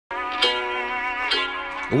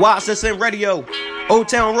YSSN Radio, Old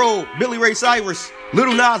Town Road, Billy Ray Cyrus,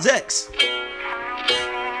 Little Nas X.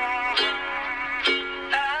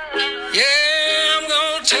 Yeah, I'm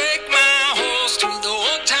gonna take my horse to the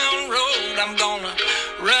Old Town Road. I'm gonna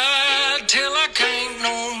ride till I can't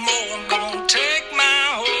no more. I'm gonna take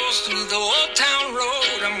my horse to the Old Town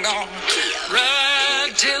Road. I'm gonna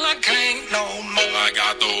ride till I can't no more. I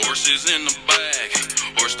got the horses in the bag,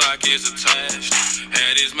 horse stock is attached.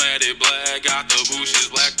 Head is matted black, got the bushes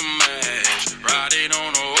black to match. Riding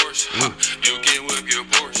on a horse, you can whip your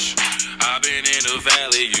Porsche. I've been in the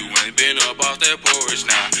valley, you ain't been up off that porch.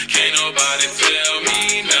 Now, can't nobody tell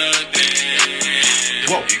me nothing.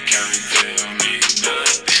 Whoa. You can't tell me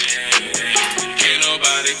nothing. Can't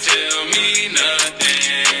nobody tell me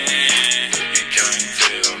nothing. You can't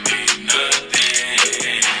tell me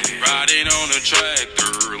nothing. Riding on a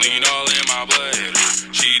tractor, lean all in my bladder.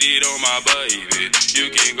 Cheated on my baby, you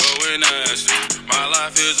can go and ask her. My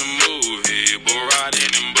life is a movie, bull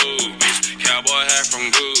riding in boobies. Cowboy hat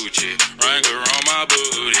from Gucci, Wrangler on my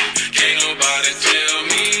booty. Can't nobody tell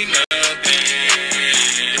me nothing.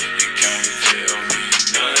 You can't tell me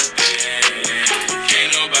nothing.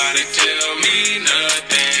 Can't nobody tell me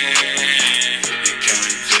nothing. You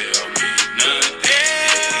can't tell me nothing.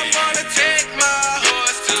 Yeah, I'm gonna take my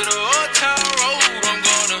horse to the Old Town Road. I'm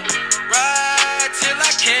gonna ride till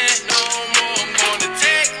I can't no more. I'm gonna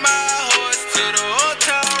take my horse to the Old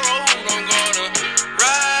Town Road. I'm gonna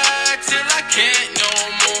ride till I can't no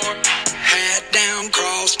more. Hat down,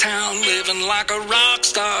 cross town, living like a rock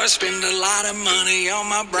star. Spend a lot of money on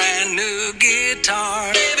my brand new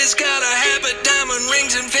guitar. Baby's got a habit, diamond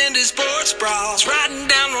rings and Fendi sports bras. Riding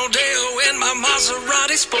down Rodeo in my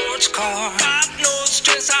Maserati sports car. Got no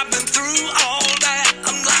stress, I've been through all that.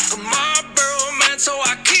 I'm like a Marlboro man, so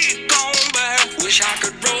I keep going back. Wish I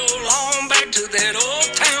could roll on back to that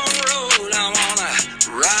Old Town Road. I wanna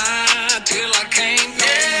ride till I can't no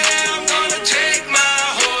more. I'm gonna take my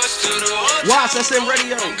horse to the Old Town YSSN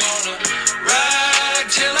Radio. Road. I'm gonna